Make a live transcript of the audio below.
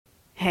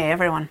Hey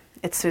everyone,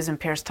 it's Susan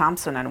Pierce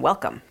Thompson and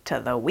welcome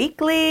to the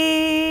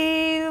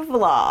weekly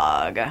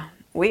vlog.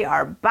 We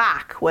are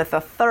back with a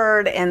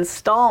third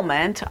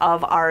installment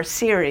of our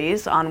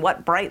series on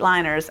what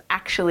Brightliners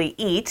actually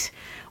eat.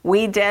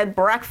 We did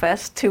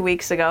breakfast 2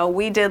 weeks ago,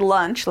 we did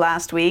lunch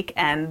last week,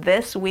 and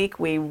this week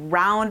we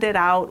rounded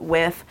out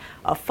with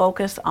a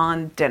focus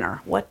on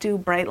dinner. What do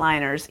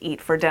Brightliners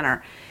eat for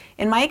dinner?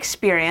 In my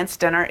experience,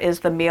 dinner is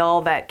the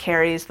meal that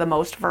carries the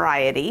most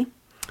variety.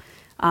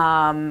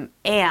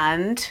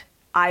 And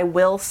I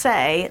will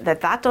say that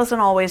that doesn't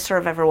always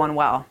serve everyone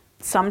well.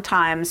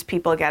 Sometimes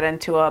people get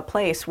into a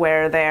place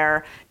where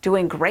they're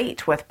doing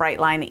great with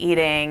Brightline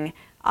eating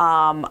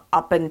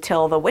up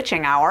until the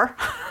witching hour,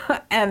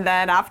 and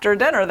then after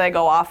dinner they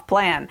go off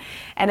plan.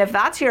 And if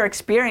that's your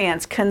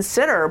experience,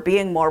 consider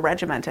being more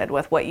regimented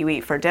with what you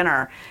eat for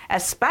dinner,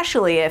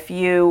 especially if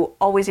you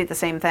always eat the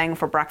same thing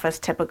for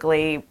breakfast,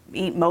 typically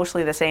eat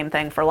mostly the same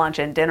thing for lunch,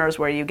 and dinner's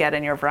where you get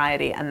in your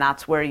variety, and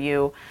that's where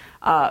you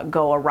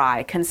go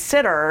awry.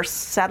 Consider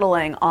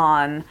settling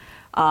on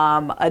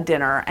a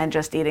dinner and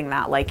just eating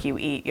that like you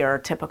eat your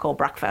typical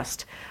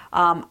breakfast.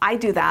 I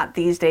do that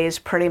these days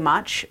pretty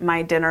much.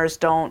 My dinners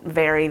don't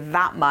vary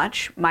that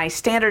much. My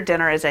standard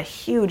dinner is a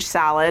huge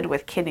salad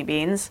with kidney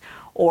beans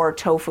or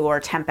tofu or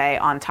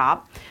tempeh on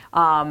top.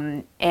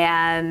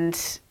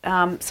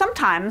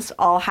 Sometimes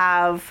I'll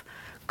have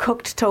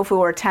cooked tofu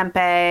or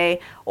tempeh,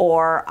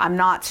 or I'm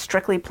not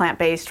strictly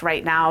plant-based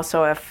right now,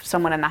 so if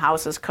someone in the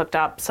house has cooked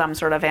up some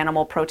sort of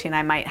animal protein,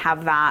 I might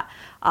have that.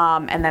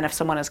 And then if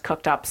someone has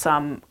cooked up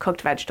some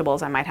cooked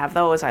vegetables, I might have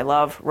those. I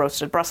love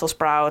roasted Brussels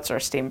sprouts or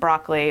steamed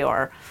broccoli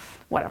or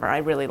whatever. I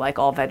really like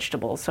all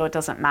vegetables, so it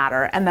doesn't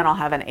matter. And then I'll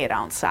have an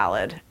 8-ounce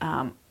salad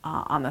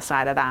on the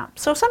side of that.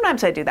 So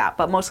sometimes I do that,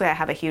 but mostly I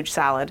have a huge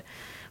salad.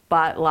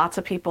 But lots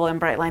of people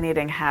in Brightline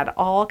Eating had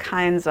all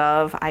kinds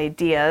of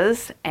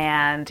ideas,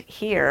 and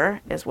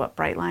here is what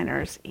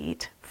Brightliners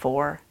eat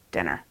for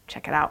dinner.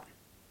 Check it out.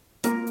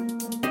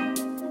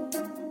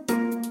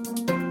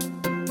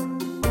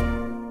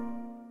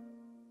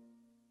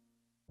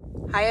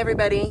 Hi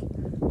everybody,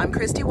 I'm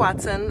Christy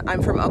Watson.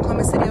 I'm from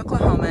Oklahoma City,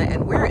 Oklahoma,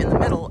 and we're in the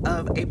middle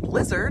of a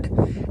blizzard.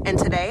 And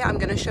today I'm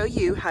going to show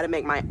you how to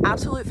make my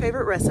absolute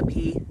favorite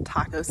recipe,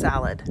 taco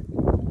salad.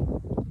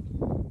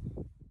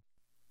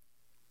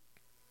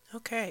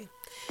 Okay,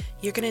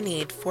 you're going to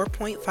need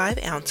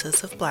 4.5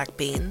 ounces of black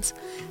beans,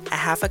 a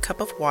half a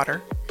cup of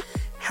water,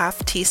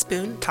 half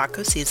teaspoon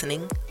taco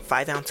seasoning,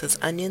 5 ounces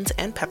onions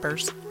and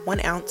peppers,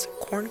 1 ounce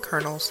corn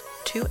kernels,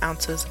 2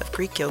 ounces of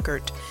Greek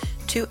yogurt,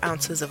 2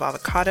 ounces of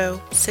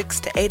avocado, 6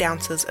 to 8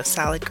 ounces of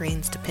salad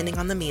greens depending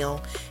on the meal,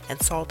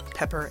 and salt,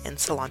 pepper, and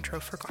cilantro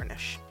for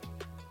garnish.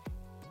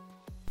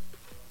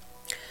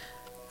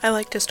 I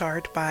like to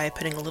start by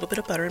putting a little bit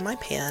of butter in my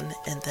pan,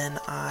 and then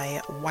I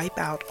wipe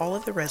out all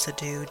of the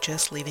residue,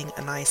 just leaving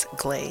a nice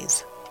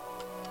glaze.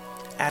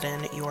 Add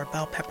in your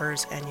bell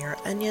peppers and your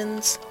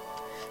onions.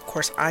 Of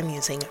course, I'm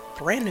using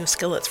brand new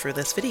skillets for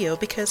this video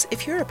because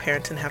if you're a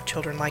parent and have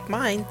children like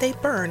mine, they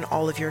burn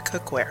all of your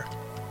cookware.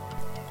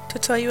 To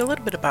tell you a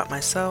little bit about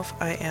myself,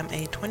 I am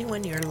a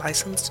 21-year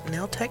licensed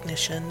nail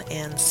technician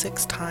and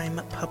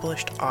 6-time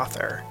published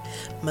author,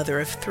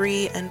 mother of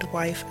 3 and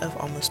wife of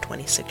almost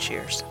 26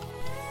 years.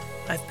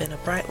 I've been a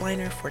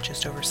Brightliner for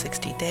just over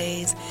 60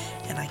 days,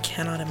 and I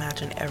cannot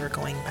imagine ever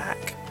going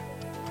back.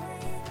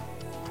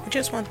 We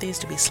just want these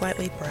to be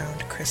slightly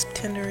browned, crisp,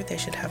 tender. They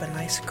should have a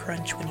nice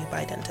crunch when you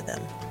bite into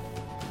them.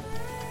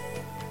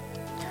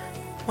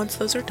 Once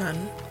those are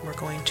done, we're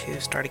going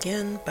to start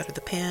again, butter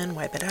the pan,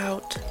 wipe it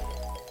out.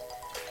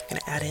 I'm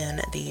going to add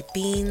in the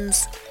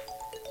beans,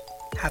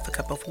 half a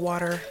cup of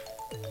water,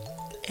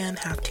 and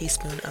half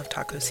teaspoon of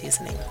taco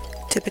seasoning.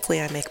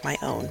 Typically I make my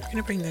own. I'm going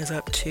to bring those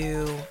up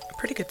to a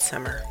pretty good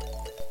simmer.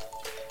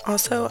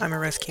 Also, I'm a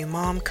rescue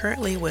mom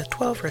currently with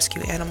 12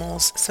 rescue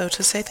animals, so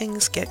to say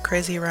things get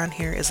crazy around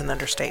here is an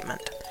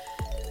understatement.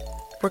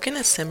 We're going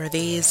to simmer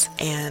these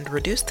and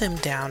reduce them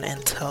down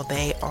until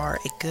they are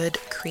a good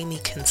creamy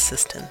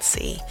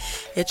consistency.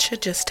 It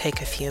should just take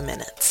a few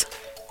minutes.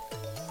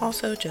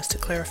 Also, just to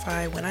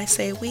clarify, when I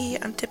say we,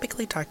 I'm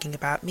typically talking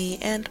about me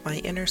and my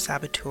inner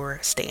saboteur,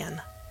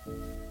 Stan.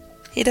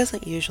 He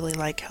doesn't usually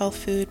like health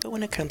food, but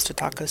when it comes to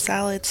taco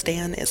salad,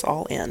 Stan is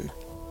all in.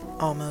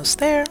 Almost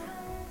there.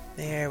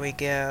 There we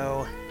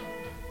go.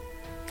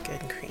 Good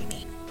and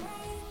creamy.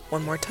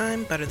 One more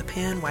time, butter the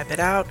pan, wipe it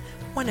out.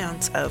 1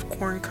 ounce of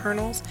corn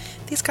kernels.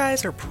 These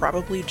guys are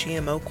probably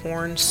GMO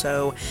corn,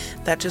 so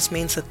that just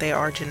means that they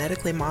are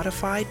genetically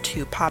modified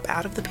to pop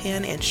out of the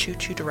pan and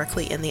shoot you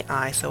directly in the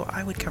eye, so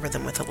I would cover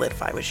them with a lid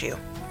if I was you.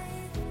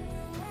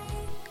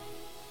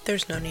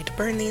 There's no need to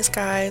burn these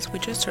guys, we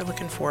just are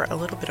looking for a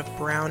little bit of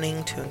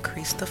browning to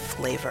increase the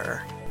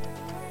flavor.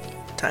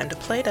 Time to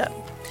plate up.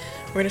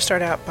 We're going to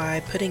start out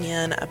by putting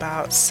in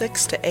about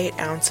 6 to 8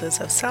 ounces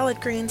of salad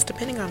greens,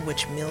 depending on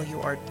which meal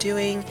you are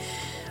doing.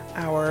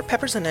 Our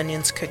peppers and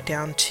onions cook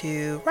down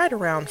to right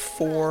around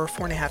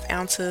 4.5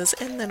 ounces,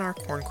 and then our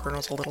corn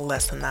kernels a little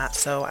less than that.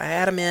 So I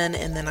add them in,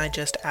 and then I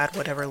just add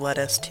whatever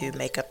lettuce to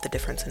make up the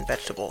difference in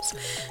vegetables.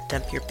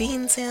 Dump your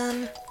beans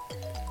in,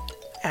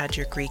 Add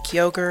your Greek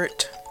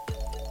yogurt,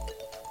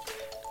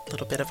 a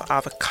little bit of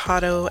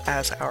avocado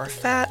as our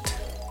fat.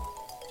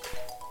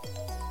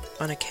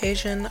 On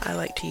occasion, I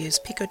like to use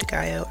pico de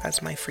gallo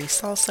as my free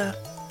salsa,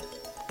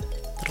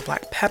 a little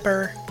black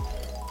pepper,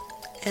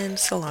 and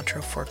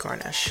cilantro for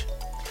garnish.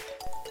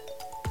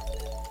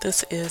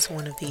 This is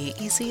one of the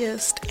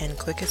easiest and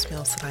quickest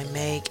meals that I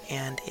make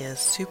and is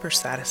super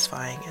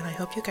satisfying, and I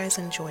hope you guys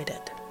enjoyed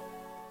it.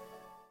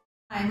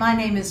 Hi, my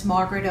name is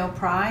Margaret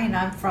O'Pry and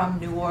I'm from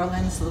New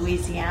Orleans,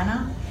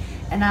 Louisiana,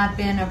 and I've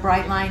been a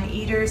Brightline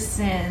eater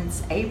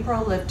since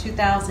April of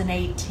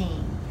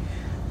 2018.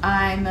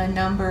 I'm a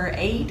number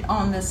 8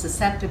 on the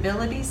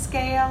susceptibility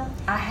scale.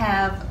 I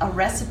have a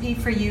recipe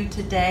for you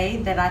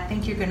today that I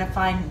think you're going to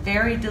find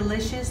very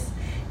delicious,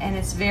 and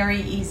it's very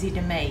easy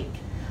to make.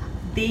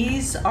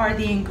 These are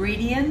the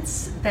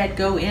ingredients that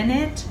go in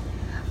it.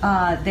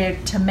 They're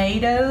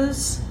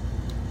tomatoes,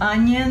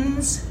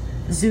 onions,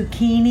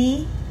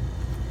 zucchini,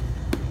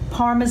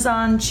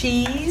 Parmesan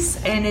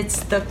cheese, and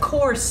it's the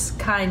coarse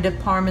kind of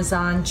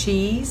Parmesan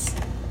cheese.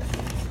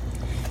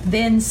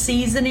 Then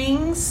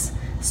seasonings,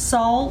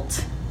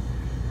 salt,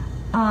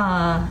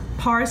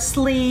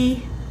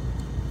 parsley,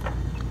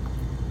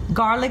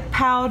 garlic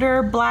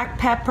powder, black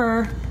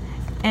pepper,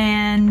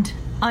 and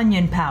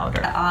onion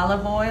powder.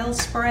 Olive oil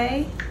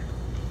spray,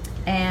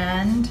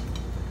 and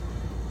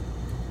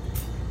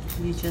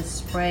you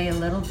just spray a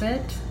little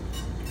bit.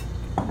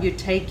 You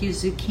take your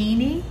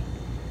zucchini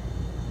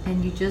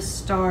and you just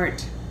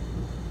start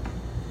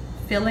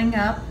filling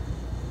up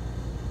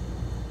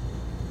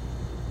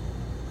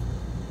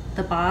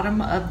the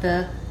bottom of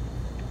the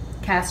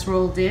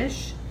casserole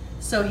dish.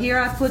 So here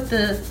I put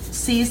the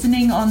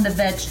seasoning on the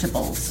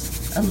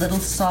vegetables. A little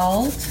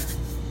salt,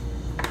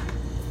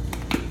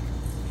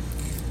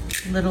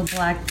 a little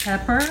black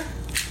pepper,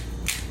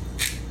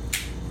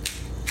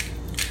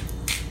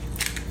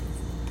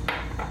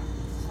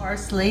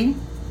 parsley,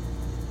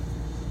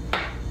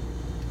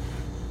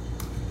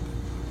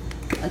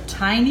 a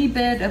tiny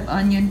bit of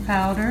onion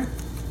powder,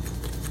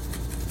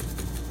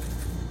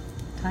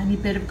 tiny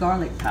bit of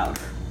garlic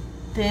powder.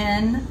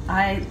 Then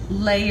I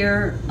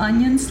layer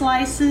onion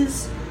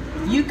slices.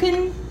 You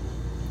can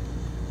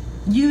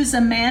use a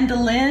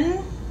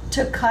mandolin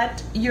to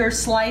cut your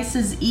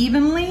slices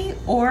evenly,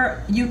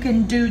 or you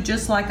can do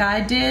just like I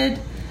did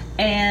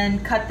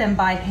and cut them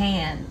by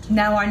hand.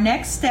 Now our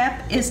next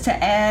step is to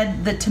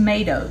add the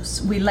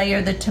tomatoes. We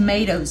layer the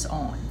tomatoes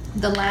on.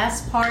 The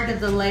last part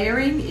of the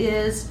layering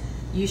is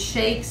you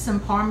shake some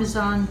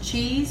Parmesan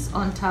cheese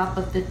on top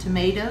of the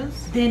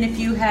tomatoes. Then if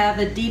you have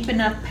a deep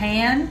enough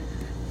pan,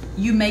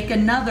 you make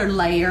another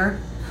layer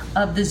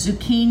of the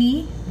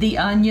zucchini, the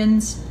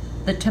onions,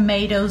 the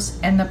tomatoes,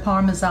 and the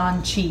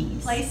Parmesan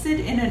cheese. Place it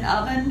in an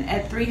oven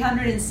at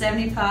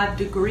 375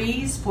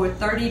 degrees for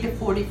 30 to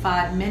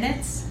 45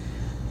 minutes.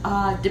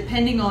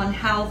 Depending on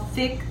how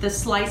thick the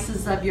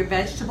slices of your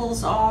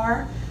vegetables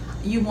are,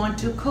 you want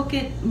to cook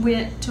it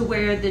to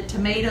where the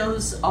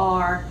tomatoes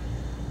are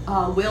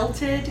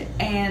wilted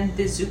and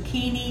the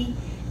zucchini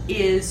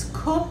is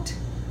cooked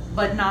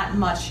but not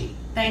mushy.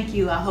 Thank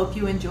you. I hope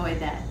you enjoyed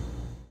that.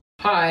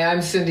 Hi,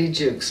 I'm Cindy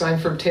Jukes. I'm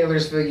from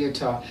Taylorsville,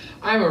 Utah.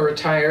 I'm a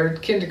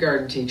retired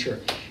kindergarten teacher,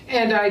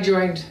 and I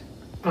joined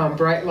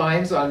Bright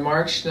Lines on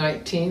March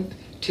 19th,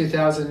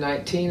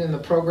 2019, and the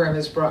program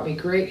has brought me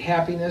great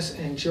happiness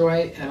and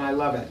joy, and I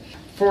love it.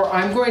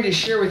 I'm going to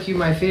share with you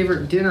my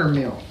favorite dinner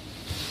meal,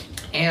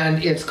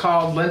 and it's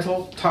called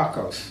lentil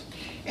tacos.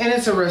 And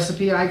it's a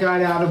recipe I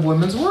got out of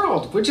Women's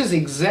World, which is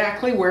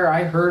exactly where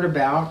I heard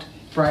about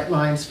Bright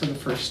Lines for the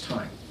first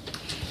time.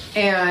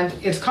 And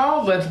it's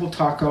called lentil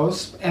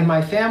tacos, and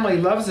my family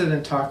loves it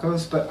in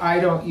tacos, but I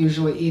don't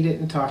usually eat it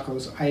in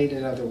tacos. I eat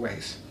it other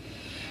ways.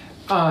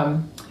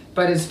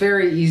 But it's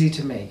very easy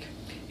to make.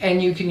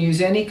 And you can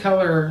use any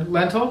color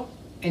lentil,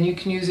 and you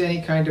can use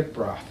any kind of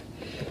broth.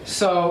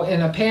 So in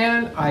a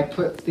pan, I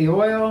put the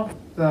oil,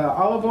 the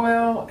olive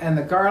oil, and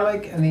the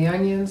garlic, and the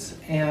onions,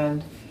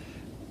 and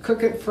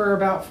cook it for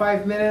about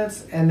 5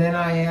 minutes, and then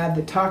I add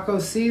the taco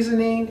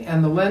seasoning,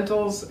 and the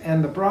lentils,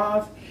 and the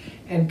broth,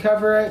 and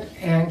cover it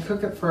and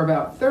cook it for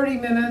about 30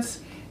 minutes,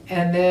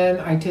 and then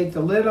I take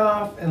the lid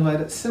off and let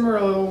it simmer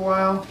a little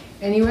while,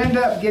 and you end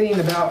up getting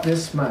about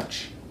this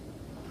much.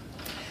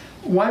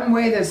 One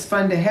way that's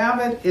fun to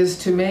have it is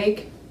to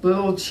make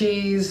little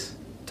cheese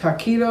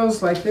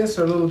taquitos like this,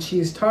 or little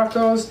cheese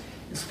tacos.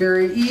 It's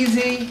very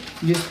easy.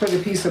 You just put a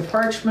piece of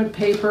parchment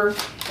paper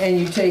and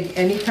you take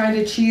any kind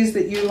of cheese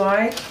that you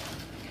like,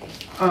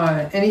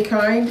 any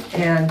kind,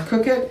 and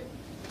cook it.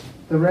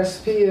 The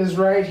recipe is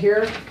right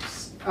here.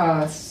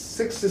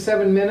 6 to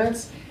 7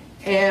 minutes.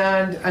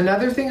 And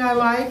another thing I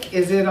like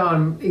is it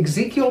on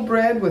Ezekiel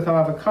bread with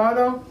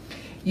avocado.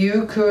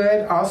 You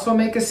could also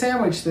make a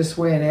sandwich this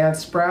way and add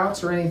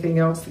sprouts or anything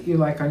else that you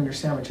like on your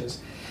sandwiches.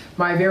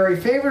 My very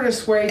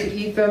favorite way to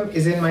eat them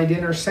is in my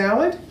dinner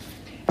salad.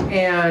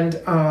 And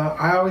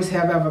I always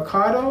have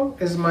avocado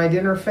as my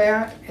dinner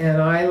fat,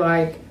 and I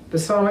like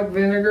balsamic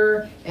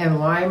vinegar and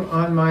lime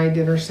on my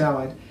dinner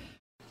salad.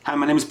 Hi,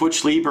 my name is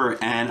Butch Lieber,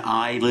 and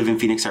I live in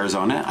Phoenix,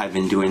 Arizona. I've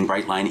been doing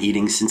Brightline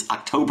eating since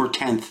October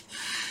 10th,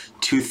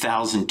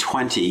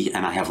 2020,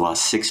 and I have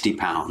lost 60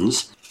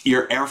 pounds.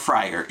 Your air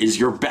fryer is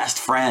your best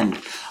friend.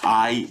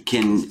 I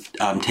can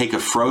take a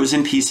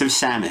frozen piece of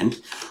salmon,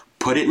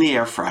 put it in the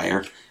air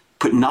fryer,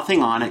 put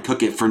nothing on it,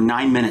 cook it for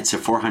 9 minutes at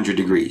 400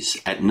 degrees.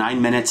 At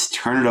 9 minutes,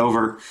 turn it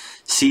over,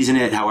 season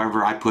it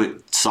however. I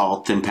put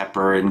salt and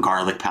pepper and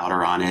garlic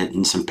powder on it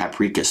and some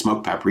paprika,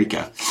 smoked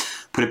paprika.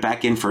 Put it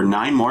back in for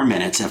 9 more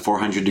minutes at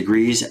 400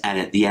 degrees, and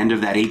at the end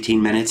of that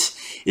 18 minutes,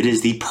 it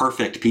is the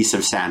perfect piece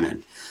of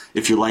salmon.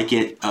 If you like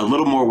it a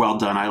little more well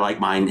done, I like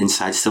mine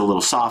inside still a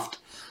little soft,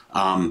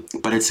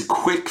 but it's a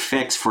quick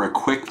fix for a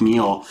quick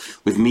meal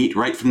with meat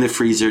right from the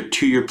freezer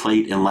to your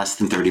plate in less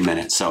than 30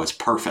 minutes, so it's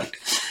perfect.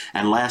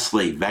 And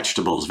lastly,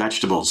 vegetables.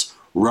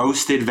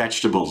 Roasted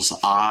vegetables.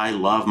 I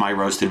love my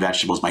roasted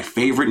vegetables. My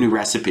favorite new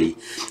recipe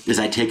is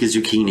I take a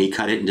zucchini,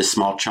 cut it into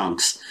small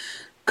chunks,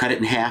 cut it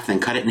in half, then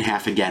cut it in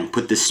half again.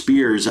 Put the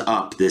spears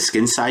up, the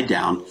skin side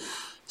down,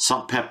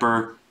 salt,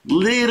 pepper,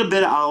 little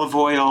bit of olive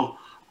oil,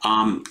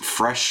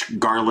 fresh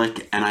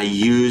garlic, and I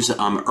use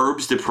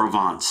herbs de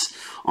Provence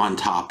on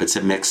top. It's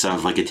a mix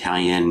of like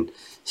Italian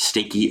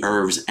steaky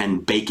herbs,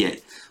 and bake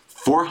it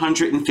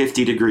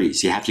 450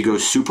 degrees. You have to go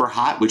super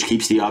hot, which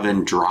keeps the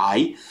oven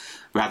dry.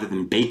 Rather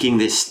than baking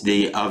the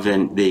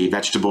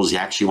vegetables, you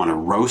actually want to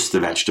roast the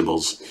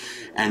vegetables.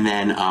 And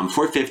then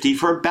 450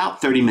 for about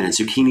 30 minutes.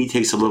 Zucchini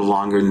takes a little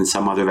longer than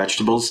some other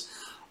vegetables.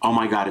 Oh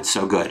my God, it's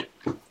so good.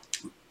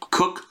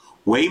 Cook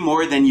way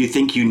more than you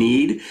think you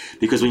need,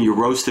 because when you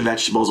roast the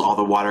vegetables, all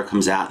the water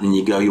comes out, and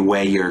you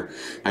weigh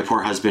my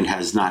poor husband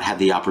has not had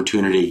the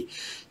opportunity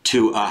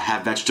to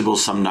have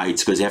vegetables some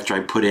nights, because after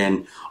I put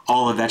in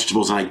all the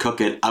vegetables and I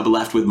cook it, I'm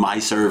left with my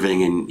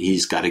serving, and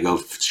he's got to go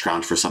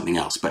scrounge for something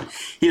else. But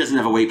he doesn't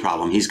have a weight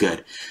problem. He's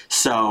good.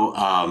 So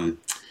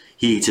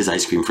he eats his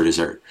ice cream for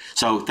dessert.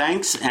 So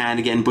thanks. And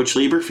again, Butch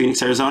Lieber,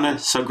 Phoenix, Arizona.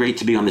 So great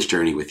to be on this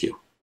journey with you.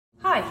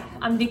 Hi,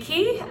 I'm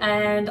Nikki,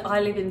 and I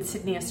live in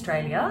Sydney,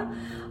 Australia.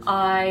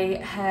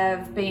 I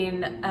have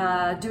been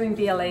doing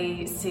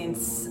BLE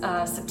since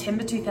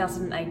September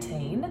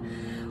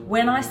 2018.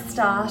 When I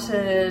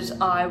started,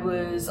 I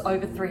was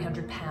over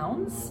 300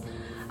 pounds,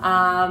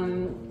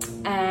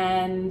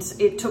 and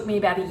it took me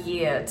about a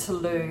year to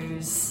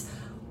lose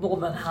more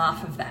than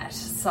half of that.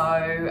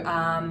 So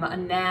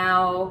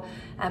now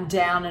I'm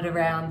down at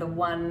around the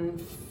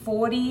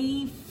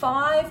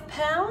 145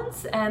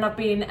 pounds, and I've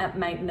been at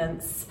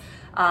maintenance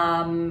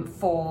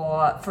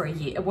for a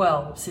year,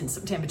 well, since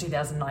September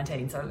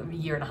 2019, so a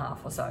year and a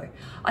half or so.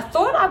 I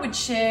thought I would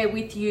share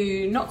with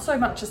you not so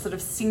much a sort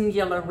of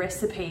singular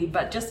recipe,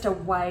 but just a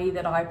way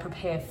that I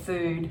prepare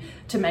food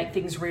to make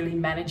things really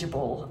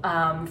manageable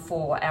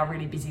for our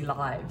really busy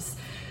lives.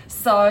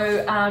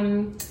 So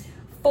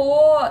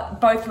for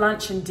both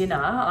lunch and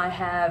dinner, I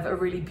have a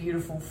really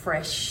beautiful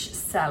fresh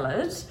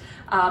salad,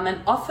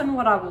 and often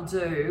what I will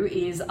do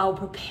is I'll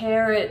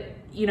prepare it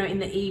in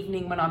the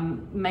evening when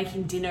I'm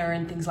making dinner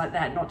and things like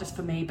that, not just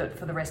for me, but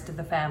for the rest of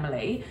the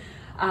family.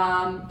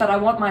 But I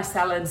want my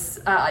salads,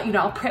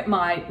 I'll prep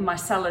my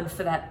salad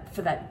for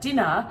that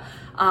dinner,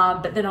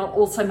 but then I'll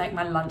also make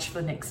my lunch for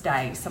the next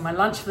day. So my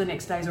lunch for the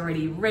next day is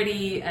already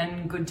ready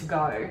and good to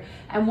go.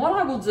 And what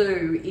I will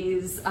do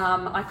is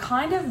I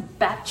kind of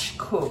batch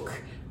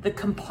cook the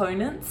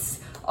components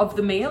of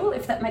the meal,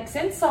 if that makes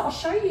sense. So I'll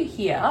show you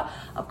here.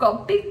 I've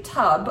got a big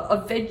tub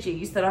of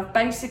veggies that I've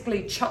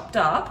basically chopped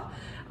up.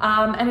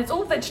 And it's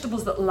all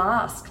vegetables that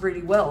last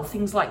really well.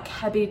 Things like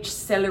cabbage,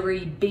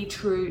 celery,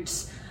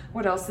 beetroot.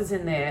 What else is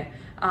in there?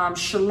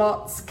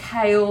 Shallots,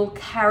 kale,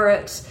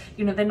 carrot.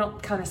 They're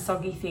not kind of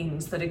soggy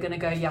things that are going to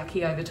go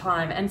yucky over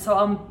time. And so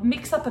I'll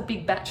mix up a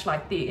big batch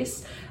like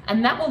this,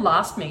 and that will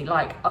last me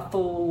like a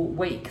full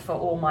week for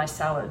all my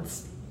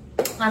salads.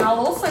 And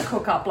I'll also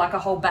cook up like a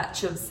whole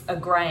batch of a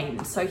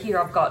grain. So here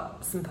I've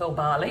got some pearl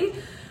barley.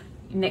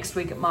 Next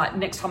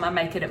time I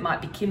make it, it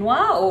might be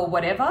quinoa or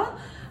whatever.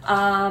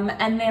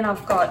 And then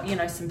I've got,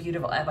 some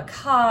beautiful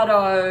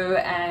avocado,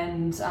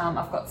 and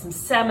I've got some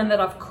salmon that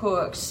I've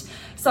cooked.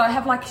 So I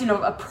have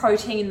a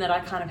protein that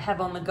I kind of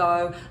have on the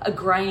go, a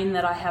grain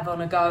that I have on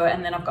the go,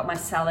 and then I've got my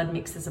salad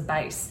mix as a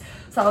base.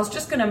 So I was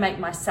just going to make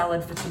my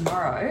salad for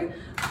tomorrow.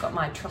 I've got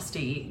my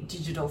trusty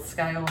digital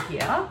scale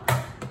here.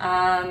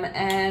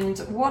 And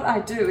what I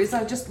do is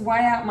I just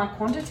weigh out my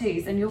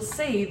quantities, and you'll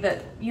see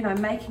that,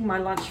 making my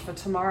lunch for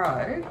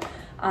tomorrow,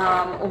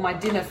 or my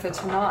dinner for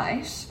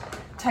tonight,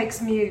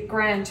 takes me a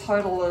grand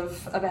total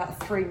of about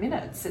 3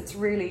 minutes. It's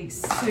really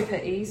super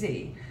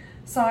easy.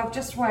 So I've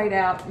just weighed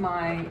out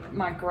my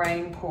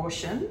grain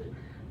portion.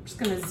 I'm just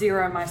going to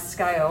zero my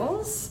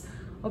scales.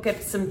 I'll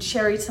get some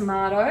cherry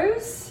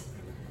tomatoes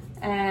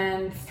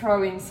and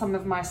throw in some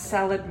of my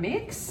salad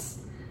mix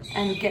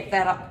and get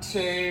that up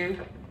to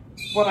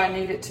what I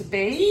need it to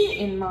be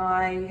in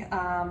my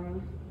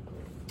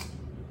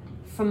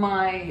for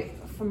my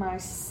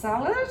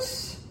salad.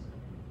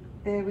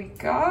 There we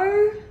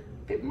go.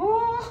 Bit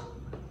more.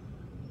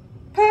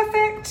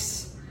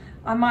 Perfect.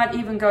 I might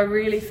even go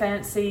really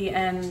fancy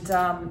and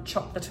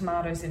chop the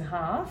tomatoes in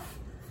half.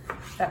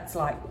 That's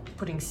like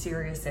putting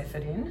serious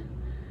effort in.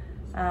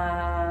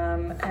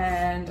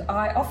 And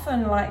I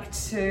often like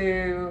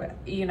to,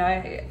 you know,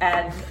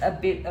 add a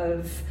bit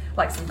of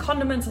like some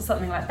condiments or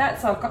something like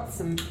that. So I've got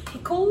some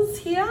pickles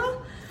here.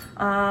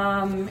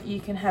 You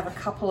can have a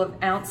couple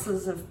of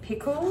ounces of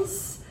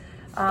pickles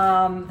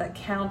that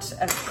count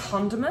as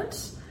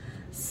condiment.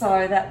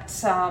 So that,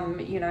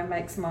 you know,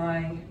 makes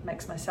my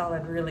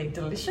salad really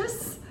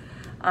delicious.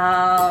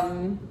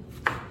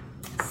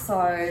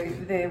 So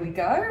there we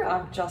go.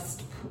 I've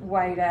just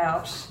weighed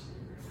out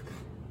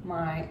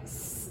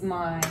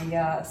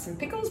some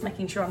pickles,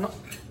 making sure I'm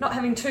not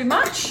having too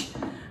much,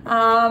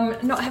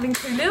 not having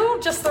too little,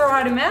 just the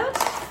right amount.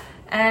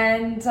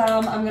 And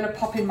I'm going to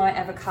pop in my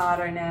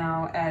avocado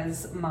now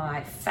as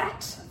my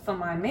fat for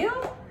my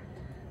meal.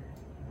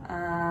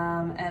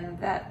 And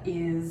that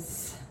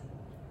is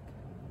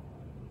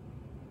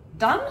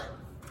done.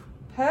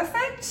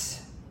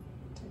 Perfect.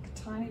 Take a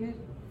tiny bit.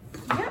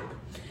 Yep.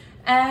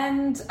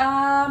 And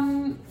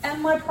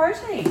my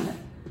protein.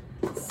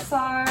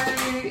 So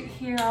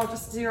here I'll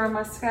just zero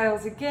my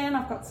scales again.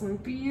 I've got some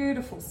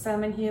beautiful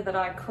salmon here that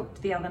I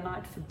cooked the other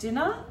night for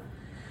dinner.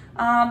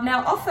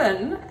 Now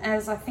often,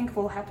 as I think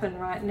will happen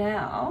right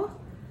now,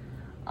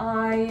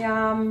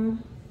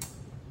 I'm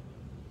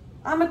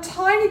a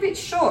tiny bit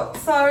short.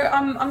 So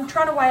I'm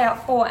trying to weigh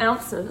out 4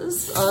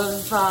 ounces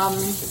of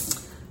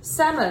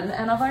salmon,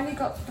 and I've only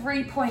got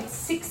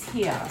 3.6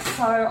 here.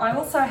 So I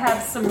also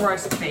have some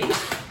roast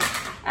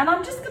beef, and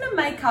I'm just going to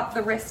make up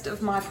the rest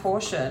of my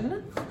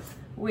portion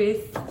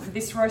with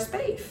this roast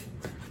beef,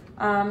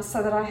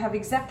 so that I have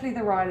exactly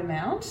the right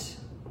amount.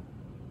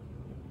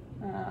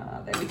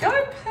 There we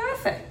go,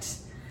 perfect.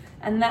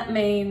 And that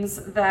means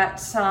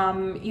that,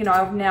 you know,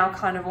 I've now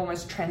kind of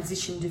almost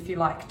transitioned, if you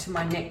like, to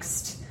my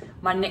next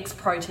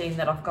protein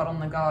that I've got on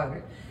the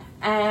go.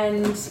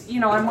 And, you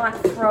know, I might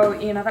throw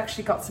in, I've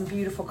actually got some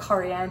beautiful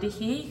coriander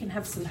here. You can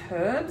have some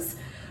herbs.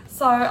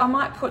 So I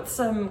might put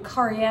some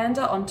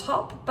coriander on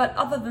top, but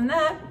other than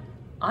that,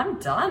 I'm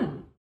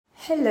done.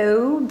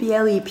 Hello,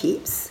 BLE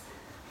peeps.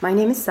 My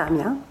name is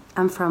Samia.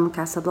 I'm from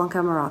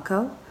Casablanca,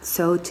 Morocco.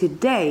 So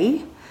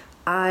today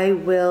I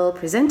will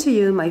present to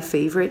you my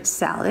favorite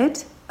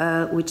salad,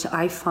 which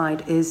I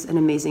find is an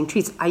amazing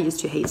treat. I used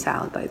to hate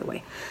salad, by the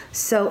way.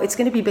 So it's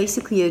going to be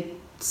basically a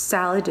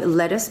salad, a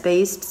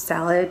lettuce-based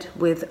salad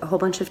with a whole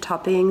bunch of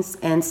toppings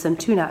and some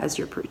tuna as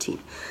your protein.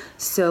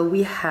 So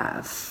we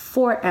have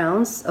 4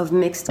 ounces of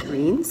mixed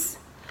greens,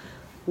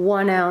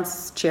 1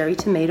 ounce cherry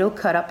tomato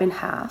cut up in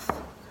half,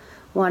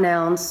 1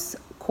 ounce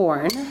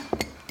corn,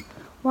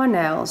 1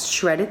 ounce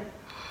shredded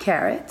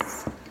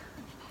carrots,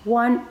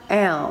 1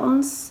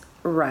 ounce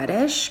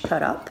radish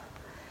cut up,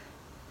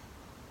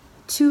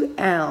 2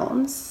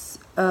 ounce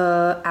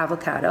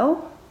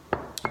avocado,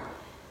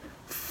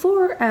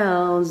 4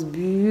 ounce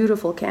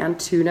beautiful canned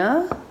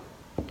tuna,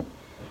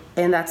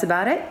 and that's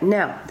about it.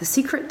 Now, the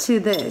secret to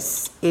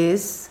this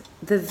is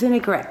the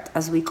vinaigrette,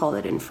 as we call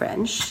it in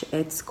French.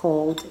 It's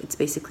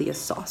basically a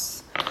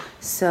sauce.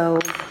 So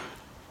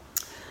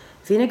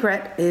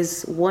vinaigrette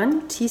is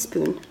 1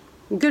 teaspoon,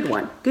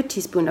 good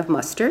teaspoon of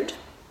mustard,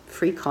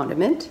 free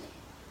condiment,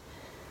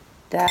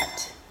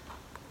 that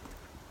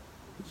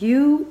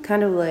you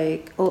kind of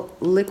like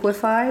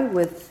liquefy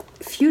with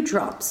a few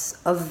drops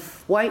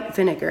of white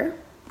vinegar.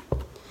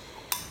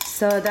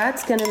 So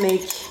that's gonna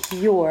make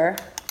your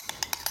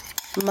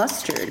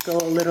mustard go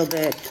a little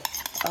bit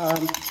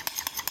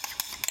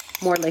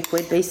more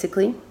liquid,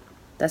 basically.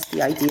 That's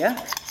the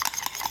idea.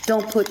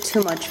 Don't put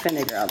too much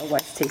vinegar,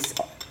 otherwise it tastes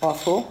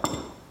awful.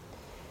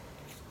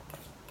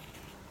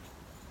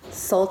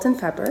 Salt and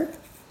pepper,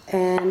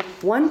 and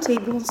 1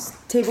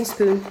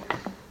 tablespoon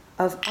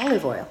of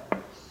olive oil.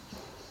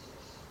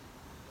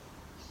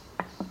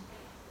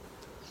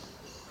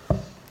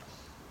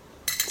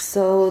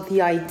 So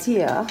the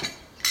idea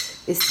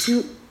is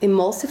to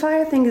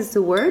emulsify, I think is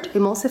the word,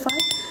 emulsify.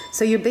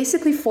 So you're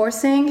basically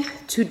forcing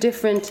two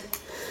different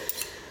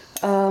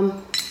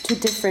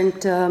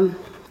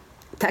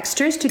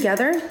textures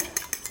together.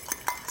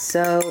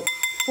 So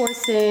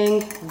forcing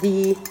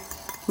the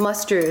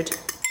mustard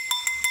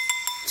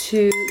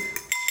to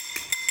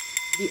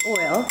the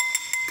oil.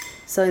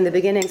 So in the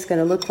beginning it's going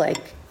to look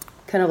like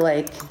kind of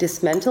like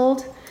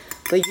dismantled,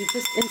 but you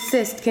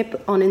just keep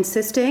on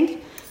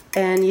insisting,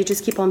 and you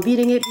just keep on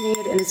beating it,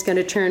 and it's going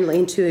to turn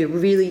into a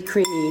really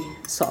creamy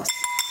sauce.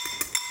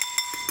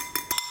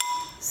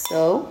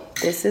 So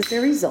this is the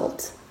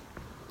result.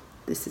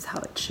 This is how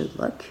it should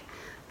look.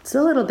 It's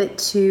a little bit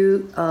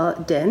too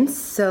dense,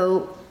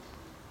 so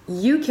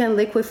you can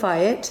liquefy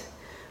it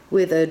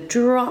with a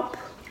drop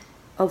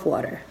of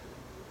water.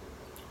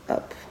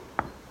 Up.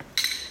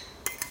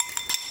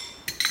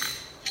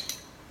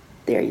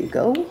 There you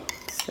go.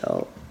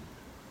 So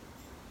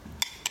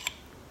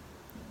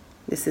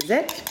this is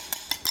it.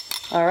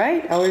 All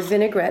right, our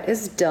vinaigrette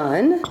is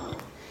done.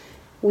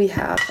 We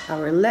have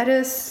our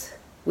lettuce.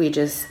 We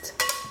just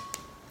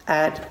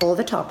add all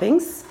the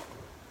toppings.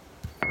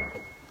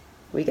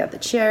 We got the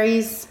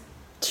cherry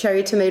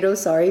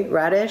tomatoes,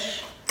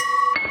 radish,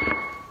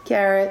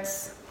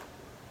 carrots,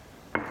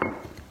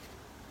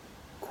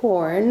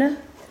 corn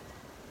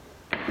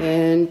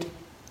and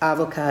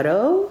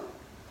avocado.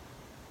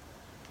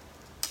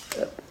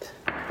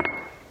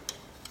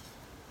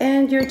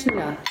 And your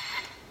tuna.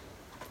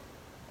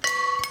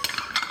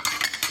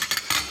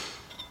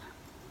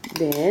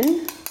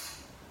 Then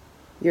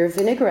your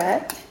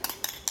vinaigrette.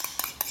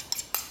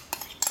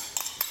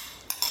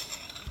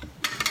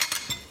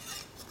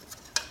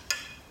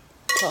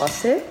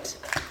 Toss it.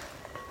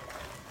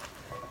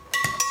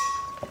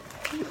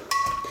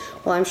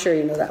 Well, I'm sure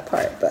you know that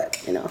part, but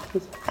you know.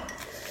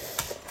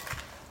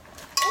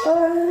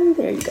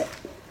 There you go.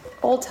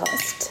 All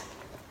tossed.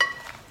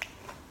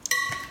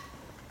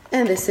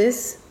 And this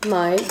is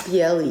my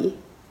BLE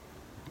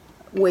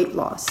weight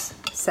loss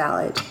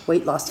salad,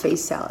 weight loss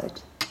face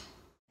salad.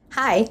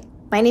 Hi,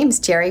 my name's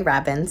Jerry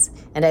Robbins,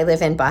 and I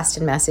live in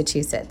Boston,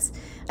 Massachusetts.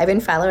 I've been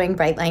following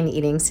Brightline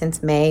Eating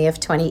since May of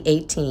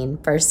 2018,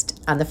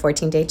 first on the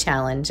 14-day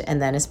challenge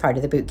and then as part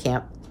of the boot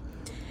camp.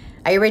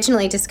 I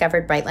originally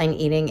discovered Brightline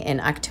Eating in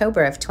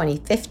October of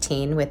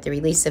 2015 with the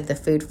release of the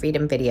Food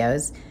Freedom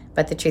videos,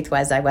 but the truth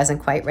was I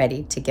wasn't quite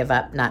ready to give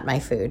up not my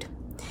food.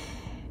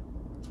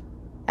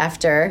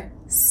 After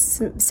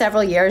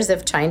several years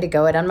of trying to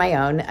go it on my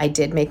own, I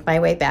did make my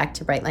way back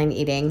to Brightline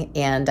Eating,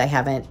 and I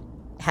haven't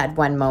had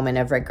one moment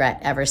of regret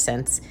ever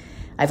since.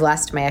 I've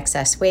lost my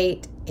excess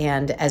weight,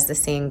 and as the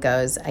saying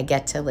goes, I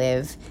get to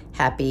live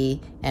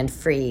happy and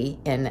free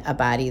in a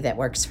body that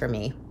works for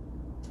me.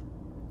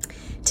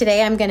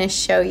 Today I'm going to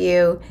show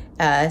you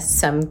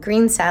some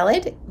green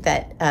salad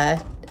that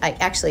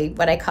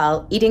what I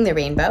call eating the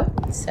rainbow.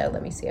 So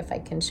let me see if I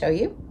can show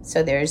you.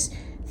 So there's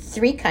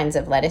 3 kinds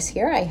of lettuce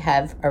here. I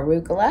have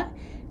arugula,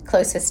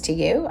 closest to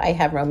you. I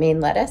have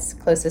romaine lettuce,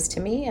 closest to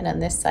me. And on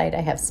this side,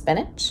 I have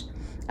spinach.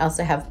 I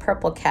also have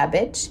purple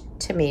cabbage,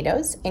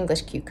 tomatoes,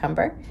 English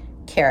cucumber,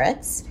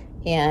 carrots,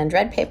 and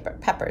red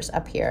peppers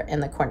up here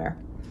in the corner.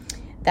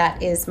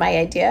 That is my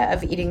idea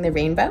of eating the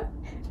rainbow.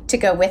 To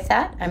go with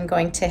that, I'm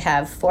going to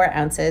have 4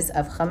 ounces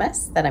of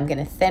hummus that I'm going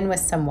to thin with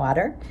some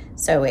water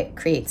so it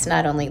creates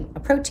not only a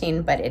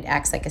protein, but it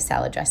acts like a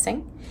salad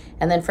dressing.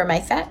 And then for my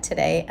fat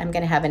today, I'm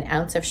going to have 1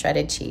 ounce of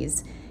shredded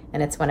cheese.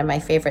 And it's one of my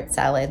favorite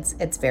salads.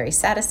 It's very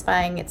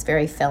satisfying, it's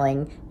very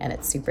filling, and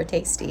it's super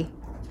tasty.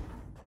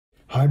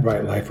 Hi,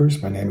 Bright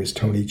Lifers. My name is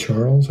Tony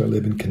Charles. I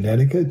live in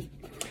Connecticut.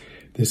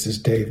 This is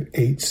day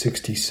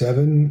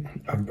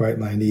 867 of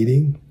Brightline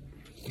Eating.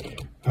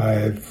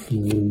 I've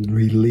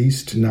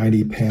released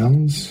 90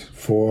 pounds.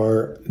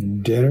 For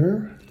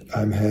dinner,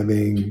 I'm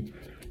having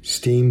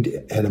steamed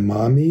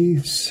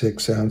edamame,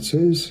 6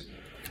 ounces,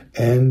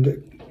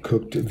 and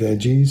cooked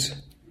veggies,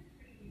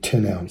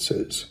 10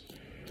 ounces,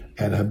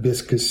 and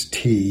hibiscus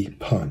tea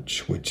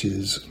punch, which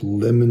is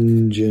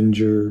lemon,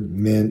 ginger,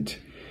 mint,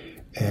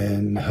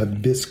 and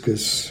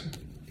hibiscus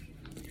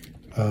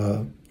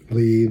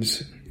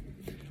leaves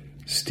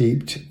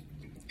steeped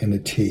in a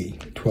tea,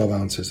 12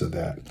 ounces of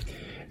that.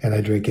 And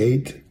I drink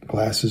 8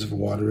 glasses of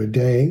water a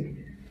day.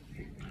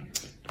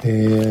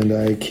 And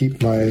I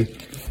keep my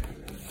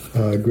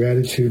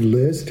gratitude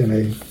list, and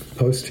I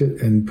post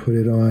it and put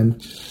it on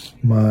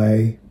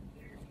my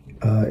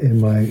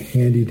in my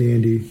handy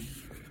dandy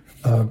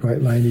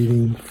Brightline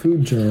Eating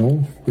food journal,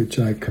 which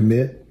I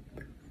commit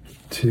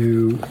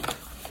to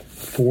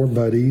 4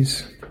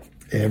 buddies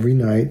every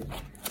night.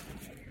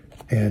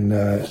 And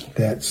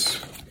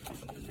that's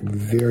a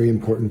very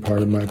important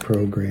part of my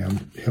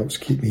program. It helps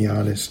keep me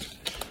honest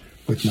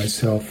with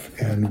myself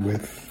and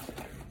with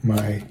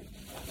my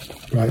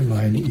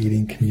Brightline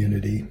Eating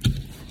community.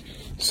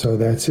 So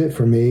that's it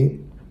for me,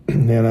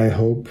 and I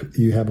hope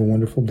you have a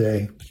wonderful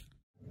day.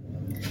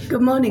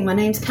 Good morning, my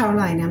name's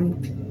Caroline.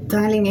 I'm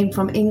dialing in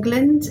from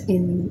England,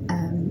 in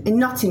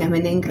Nottingham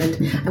in England.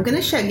 I'm going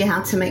to show you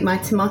how to make my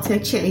tomato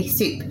chili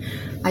soup.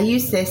 I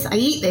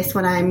eat this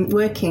when I'm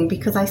working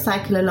because I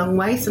cycle a long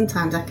way.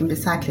 Sometimes I can be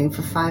cycling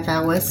for 5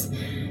 hours.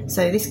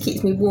 So this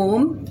keeps me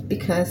warm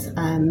because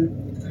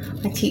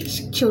I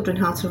teach children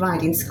how to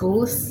ride in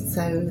schools,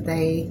 so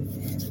they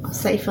are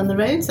safe on the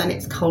roads, and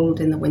it's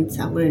cold in the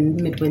winter. We're in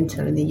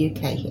midwinter in the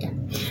UK here.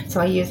 So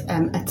I use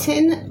a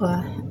tin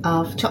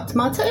of chopped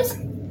tomatoes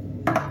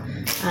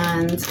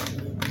and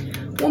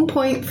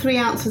 1.3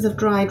 ounces of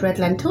dried red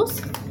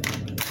lentils,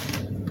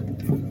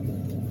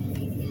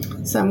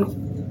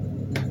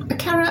 a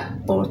carrot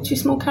or 2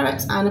 small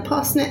carrots and a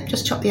parsnip.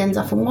 Just chop the ends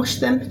off and wash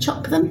them,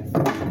 chop them,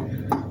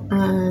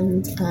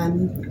 and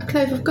a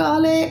clove of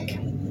garlic,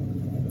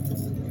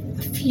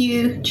 a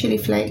few chili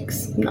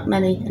flakes, not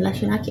many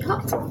unless you like it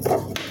hot,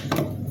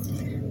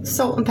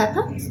 salt and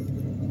pepper,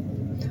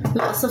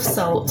 lots of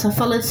salt. I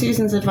followed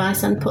Susan's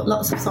advice and put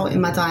lots of salt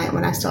in my diet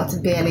when I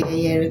started BLE a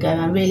year ago.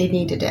 I really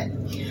needed it.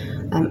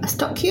 A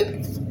stock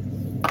cube,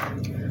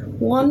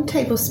 1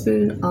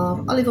 tablespoon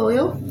of olive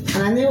oil, and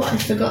I knew what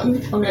I'd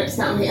forgotten. Oh no, it's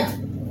down here,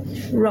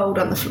 rolled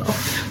on the floor.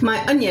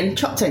 My onion,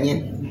 chopped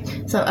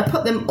onion. So I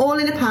put them all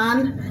in a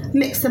pan,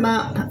 mix them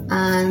up,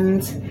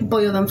 and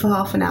boil them for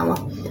half an hour.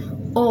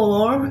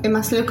 Or in my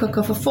slow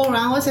cooker for 4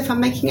 hours if I'm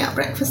making it at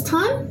breakfast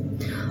time.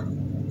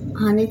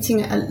 I'm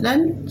eating it at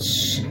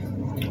lunch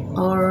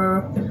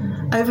or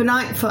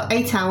overnight for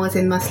 8 hours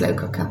in my slow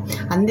cooker.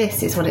 And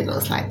this is what it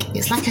looks like.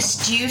 It's like a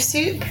stew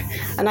soup,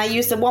 and I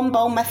use the 1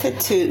 bowl method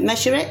to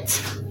measure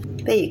it.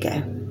 There you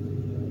go.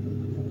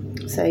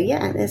 So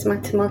yeah, there's my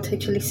tomato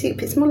chili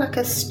soup. It's more like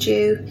a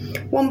stew,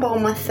 1 bowl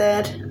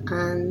method,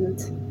 and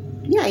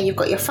yeah, you've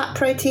got your fat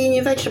protein,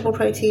 your vegetable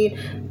protein,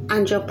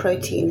 and your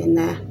protein in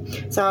there.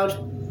 So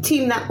I'll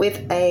team that with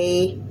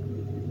an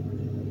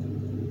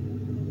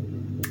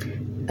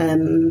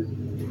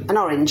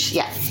orange.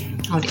 Yeah,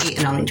 I would eat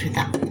an orange with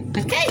that.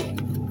 Okay,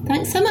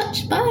 thanks so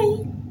much.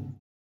 Bye.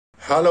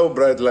 Hello,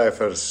 Bright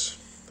Lifers.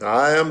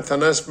 I am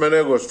Thanas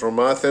Menegos from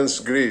Athens,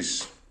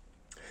 Greece.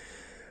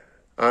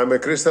 I'm a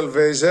crystal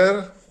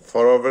vaser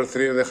for over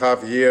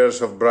 3.5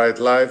 years of Bright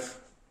Life.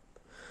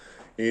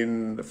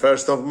 In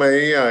 1st of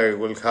May, I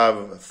will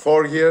have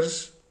 4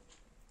 years,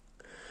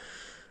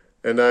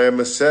 and I am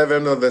a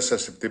 7 on the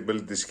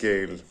susceptibility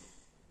scale.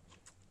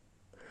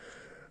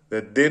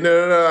 The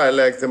dinner I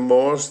like the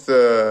most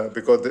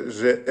because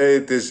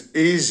it is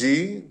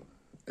easy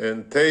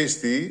and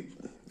tasty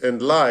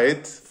and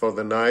light for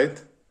the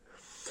night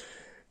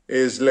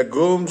is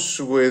legumes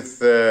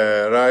with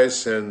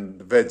rice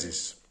and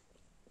veggies.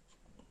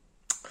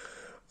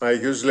 I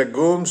use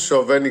legumes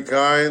of any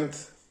kind,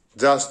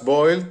 just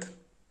boiled,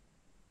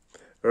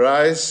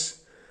 rice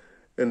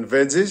and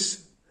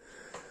veggies,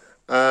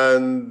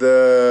 and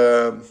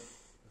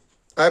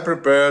I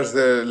prepare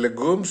the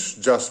legumes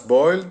just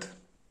boiled.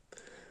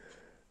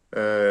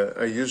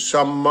 I use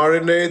some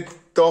marinade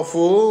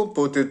tofu,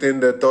 put it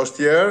in the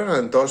toaster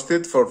and toast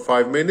it for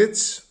 5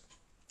 minutes.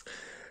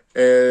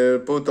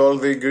 Put all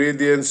the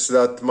ingredients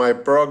that my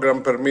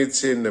program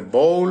permits in a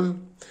bowl,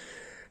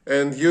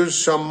 and use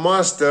some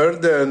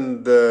mustard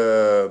and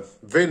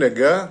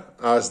vinegar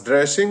as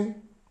dressing,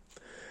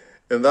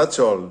 and that's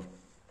all.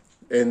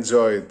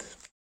 Enjoy it.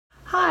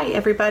 Hi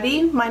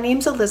everybody, my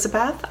name's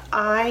Elizabeth.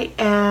 I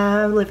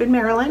live in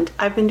Maryland.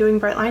 I've been doing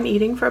Brightline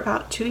Eating for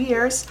about 2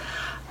 years,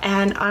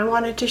 and I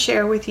wanted to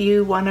share with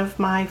you one of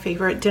my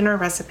favorite dinner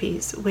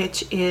recipes,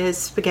 which is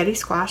spaghetti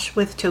squash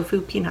with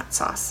tofu peanut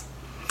sauce.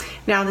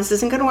 Now, this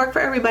isn't going to work for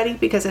everybody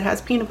because it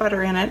has peanut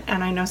butter in it,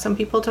 and I know some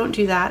people don't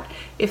do that.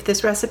 If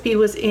this recipe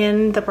was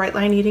in the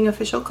Brightline Eating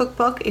official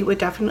cookbook, it would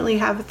definitely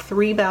have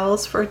 3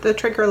 bells for the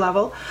trigger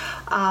level,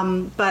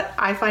 but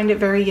I find it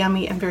very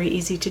yummy and very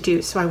easy to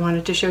do, so I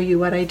wanted to show you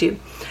what I do.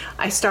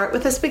 I start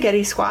with a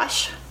spaghetti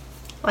squash,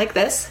 like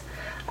this.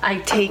 I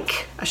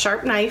take a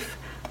sharp knife,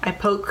 I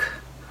poke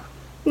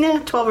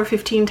 12 or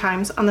 15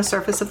 times on the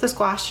surface of the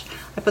squash.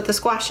 I put the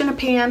squash in a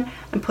pan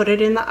and put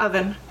it in the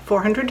oven,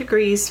 400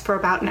 degrees, for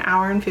about 1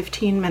 hour and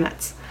 15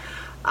 minutes.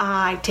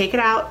 I take it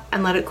out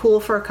and let it cool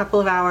for a couple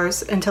of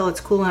hours until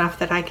it's cool enough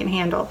that I can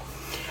handle.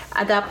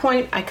 At that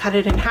point, I cut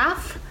it in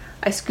half,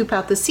 I scoop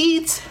out the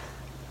seeds,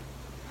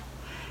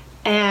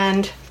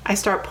 and I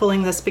start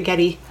pulling the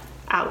spaghetti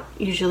out,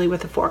 usually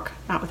with a fork,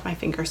 not with my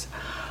fingers.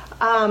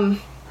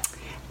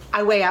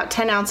 I weigh out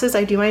 10 ounces.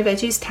 I do my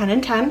veggies 10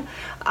 and 10.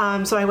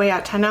 So I weigh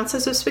out 10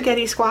 ounces of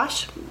spaghetti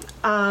squash.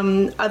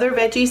 Other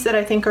veggies that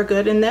I think are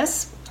good in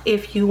this,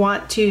 if you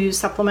want to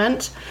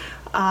supplement,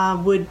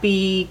 would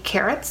be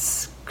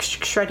carrots,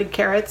 shredded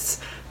carrots,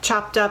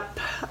 chopped up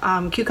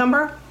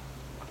cucumber,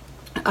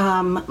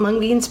 mung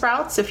bean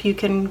sprouts, if you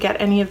can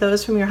get any of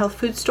those from your health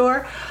food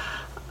store,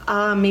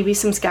 maybe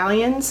some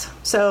scallions.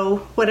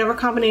 So whatever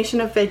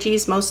combination of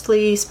veggies,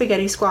 mostly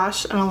spaghetti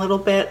squash and a little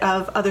bit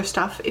of other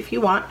stuff if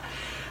you want.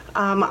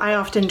 I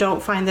often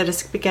don't find that a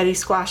spaghetti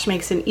squash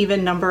makes an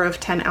even number of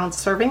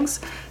 10-ounce servings,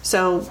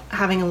 so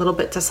having a little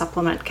bit to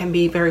supplement can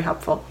be very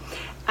helpful.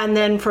 And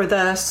then for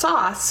the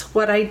sauce,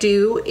 what I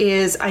do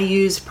is I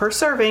use, per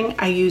serving,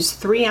 I use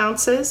 3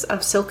 ounces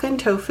of silken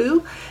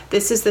tofu.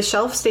 This is the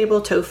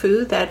shelf-stable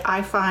tofu that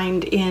I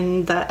find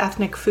in the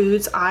ethnic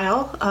foods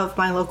aisle of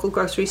my local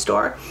grocery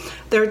store.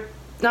 There are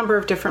a number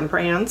of different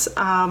brands.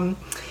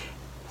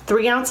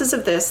 3 ounces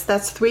of this,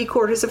 that's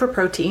 3/4 of a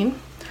protein.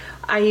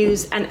 I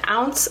use 1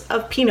 ounce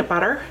of peanut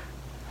butter,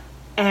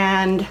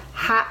 and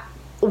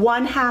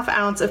 1/2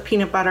 ounce of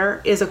peanut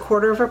butter is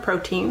 1/4 of a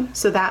protein,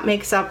 so that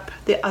makes up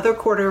the other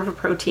 1/4 of a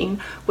protein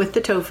with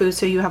the tofu,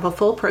 so you have a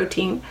full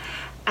protein.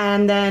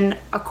 And then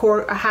a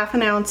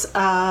 1/2 ounce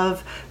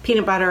of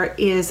peanut butter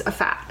is a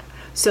fat.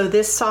 So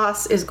this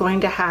sauce is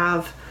going to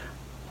have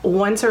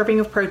 1 serving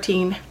of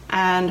protein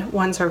and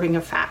 1 serving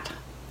of fat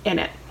in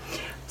it.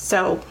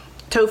 So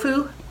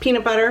tofu,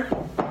 peanut butter,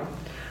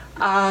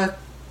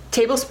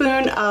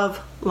 tablespoon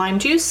of lime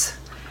juice,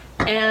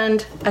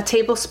 and a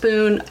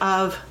tablespoon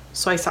of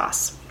soy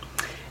sauce.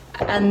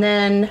 And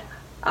then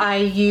I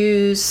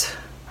use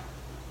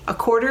a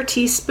 1/4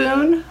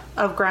 teaspoon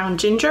of ground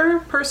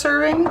ginger per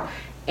serving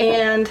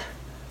and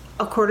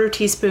a 1/4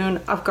 teaspoon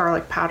of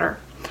garlic powder.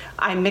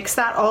 I mix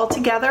that all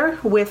together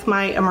with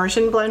my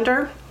immersion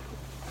blender,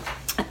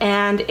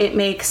 and it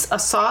makes a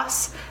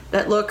sauce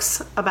that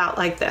looks about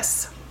like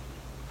this.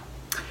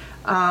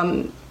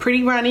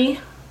 Pretty runny.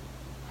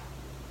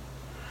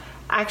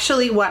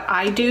 Actually, what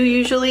I do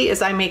usually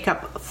is I make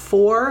up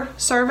 4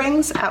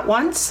 servings at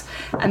once,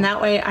 and that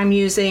way I'm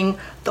using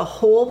the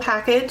whole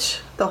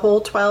package, the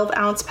whole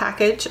 12-ounce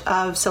package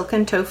of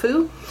silken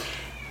tofu,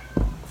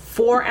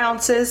 4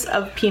 ounces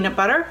of peanut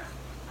butter,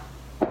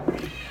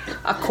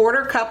 a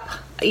 1/4 cup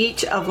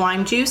each of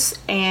lime juice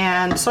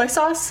and soy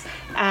sauce,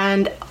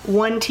 and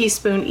 1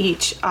 teaspoon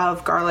each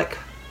of garlic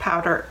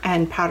powder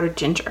and powdered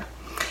ginger.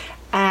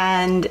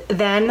 And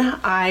then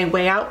I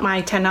weigh out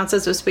my 10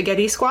 ounces of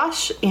spaghetti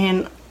squash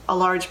in a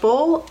large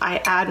bowl.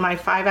 I add my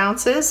 5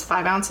 ounces.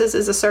 5 ounces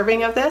is a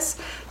serving of this.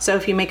 So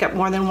if you make up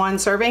more than 1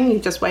 serving, you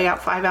just weigh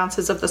out 5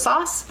 ounces of the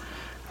sauce.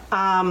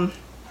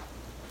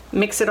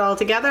 Mix it all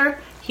together,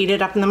 heat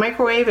it up in the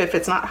microwave if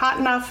it's not hot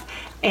enough,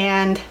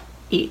 and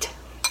eat.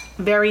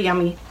 Very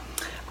yummy.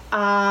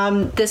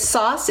 This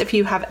sauce, if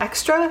you have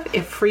extra,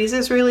 it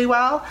freezes really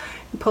well.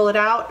 Pull it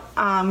out,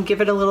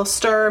 give it a little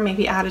stir,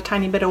 maybe add a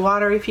tiny bit of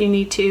water if you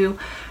need to,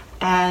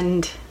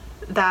 and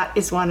that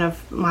is one of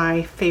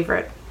my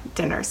favorite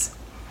dinners.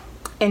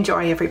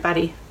 Enjoy,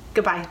 everybody.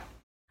 Goodbye.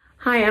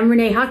 Hi, I'm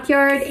Renee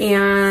Hawkyard,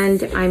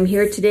 and I'm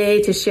here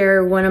today to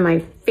share one of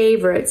my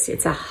favorites.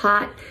 It's a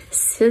hot,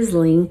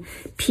 sizzling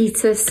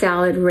pizza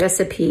salad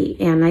recipe.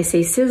 And I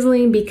say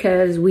sizzling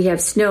because we have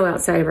snow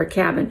outside of our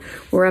cabin.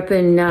 We're up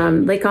in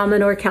Lake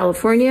Almanor,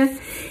 California,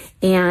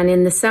 and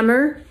in the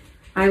summer,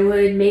 I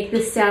would make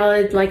the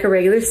salad like a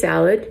regular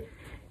salad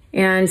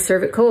and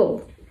serve it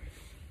cold.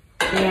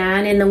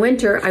 And in the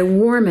winter, I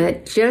warm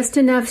it just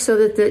enough so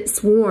that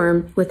it's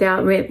warm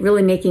without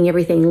really making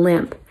everything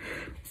limp.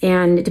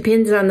 And it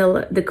depends on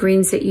the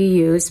greens that you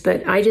use,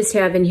 but I just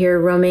have in here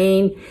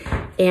romaine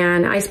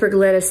and iceberg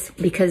lettuce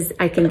because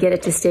I can get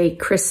it to stay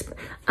crisp.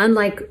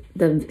 Unlike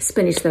the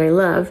spinach that I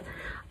love,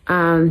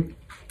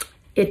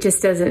 it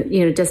just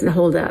doesn't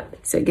hold up.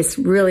 So it gets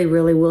really,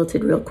 really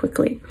wilted real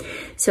quickly.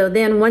 So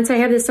then once I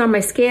have this on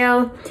my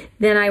scale,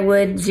 then I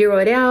would zero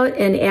it out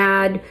and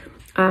add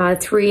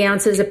 3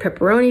 ounces of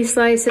pepperoni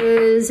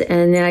slices,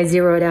 and then I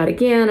zero it out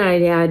again.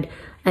 I'd add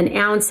 1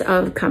 ounce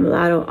of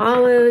Camulato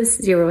olives,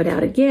 zero it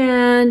out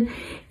again,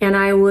 and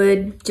I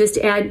would just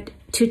add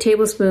 2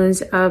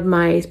 tablespoons of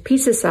my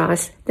pizza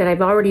sauce that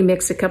I've already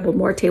mixed a couple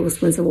more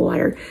tablespoons of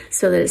water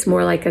so that it's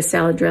more like a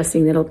salad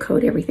dressing that'll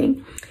coat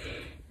everything.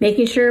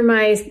 Making sure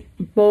my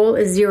bowl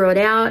is zeroed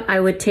out, I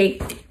would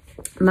take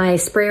my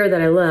sprayer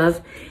that I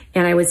love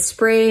and I would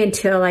spray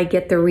until I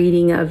get the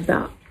reading of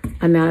the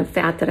amount of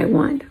fat that I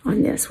want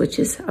on this, which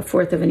is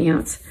 1/4 of an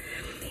ounce.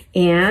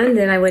 And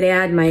then I would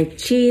add my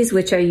cheese,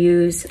 which I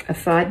use a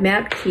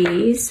FODMAP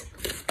cheese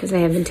because I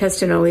have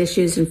intestinal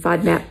issues and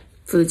FODMAP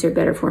foods are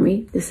better for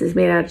me. This is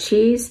made out of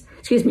cheese.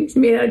 Excuse me, it's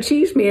made out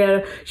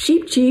of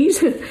sheep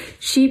cheese,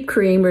 sheep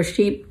cream or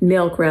sheep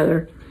milk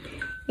rather.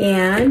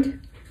 And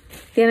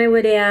then I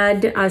would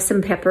add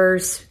some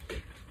peppers,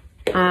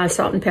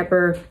 salt and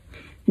pepper,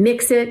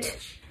 mix it,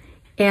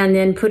 and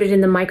then put it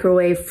in the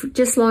microwave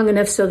just long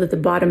enough so that the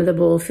bottom of the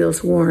bowl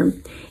feels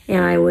warm.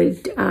 And I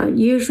would,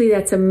 usually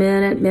that's a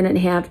minute, minute and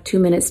a half, 2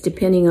 minutes,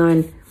 depending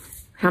on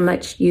how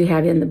much you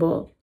have in the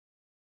bowl.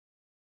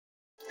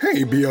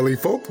 Hey, BLE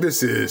folk,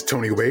 this is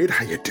Tony Wade.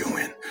 How you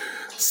doing?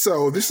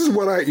 So this is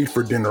what I eat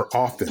for dinner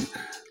often.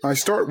 I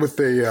start with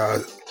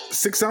a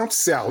 6-ounce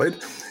salad,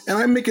 and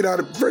I make it out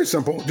of very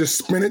simple, just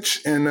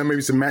spinach and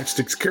maybe some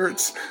matchsticks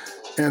carrots.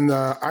 And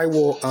I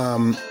will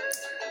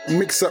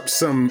mix up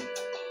some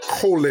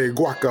Whole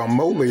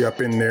guacamole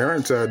up in there.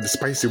 It's the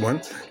spicy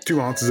one.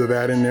 2 ounces of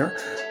that in there.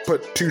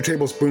 Put 2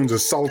 tablespoons of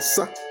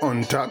salsa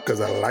on top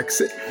because I likes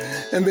it.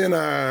 And then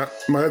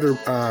my other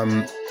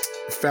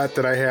fat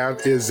that I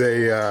have is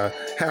a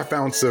 1/2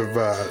 ounce of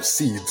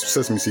seeds,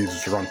 sesame seeds,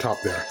 which are on top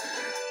there.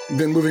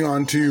 Then moving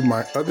on to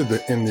my other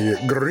in the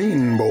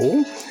green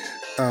bowl,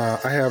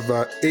 I have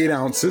 8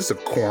 ounces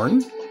of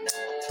corn,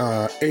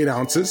 8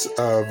 ounces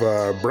of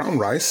brown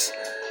rice,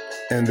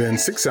 and then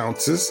 6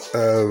 ounces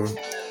of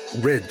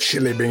red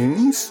chili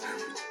beans.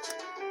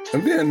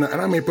 And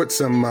I may put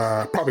some,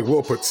 probably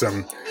will put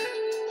some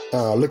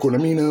liquid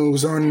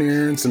aminos on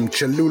there and some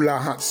Cholula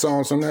hot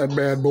sauce on that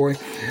bad boy.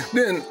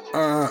 Then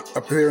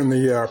up there in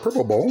the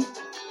purple bowl,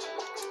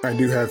 I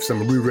do have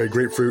some blue red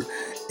grapefruit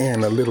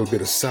and a little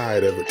bit of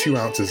side of 2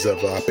 ounces of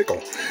pickle.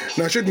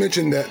 Now I should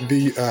mention that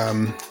the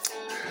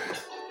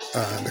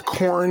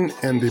corn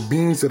and the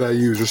beans that I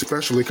use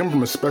especially come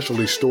from a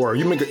specialty store.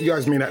 You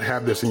guys may not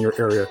have this in your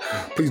area.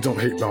 Please don't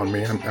hate on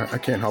me. I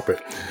can't help it.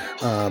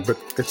 But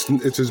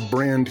it's his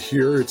brand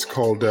here. It's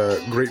called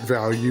Great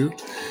Value,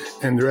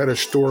 and they're at a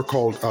store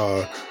called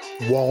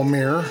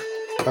Walmare.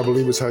 I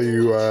believe is how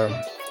you.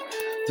 I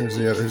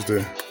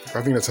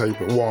think that's how you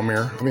put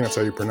Walmare. I think that's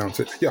how you pronounce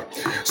it. Yeah.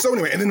 So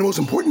anyway, and then the most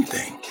important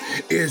thing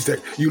is that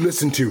you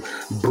listen to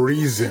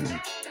Breezin'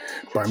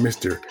 by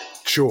Mr.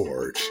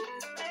 George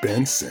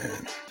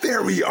Benson.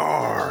 There we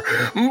are.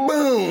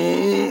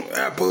 Boom,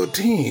 apple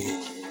tea.